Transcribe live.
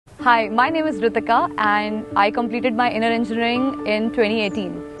Hi, my name is Ritika and I completed my inner engineering in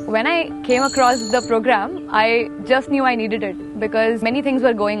 2018. When I came across the program, I just knew I needed it because many things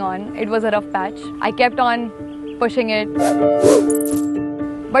were going on. It was a rough patch. I kept on pushing it.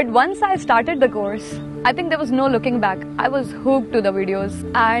 But once I started the course, I think there was no looking back. I was hooked to the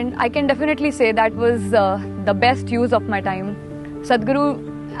videos and I can definitely say that was the best use of my time.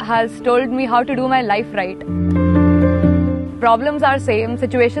 Sadhguru has told me how to do my life right. Problems are same,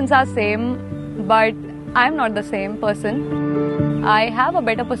 situations are same, but I'm not the same person. I have a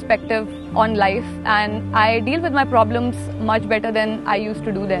better perspective on life and I deal with my problems much better than I used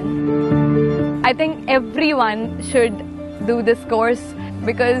to do then. I think everyone should do this course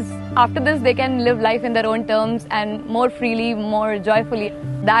because after this they can live life in their own terms and more freely, more joyfully.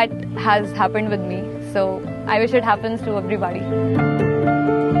 That has happened with me. So I wish it happens to everybody.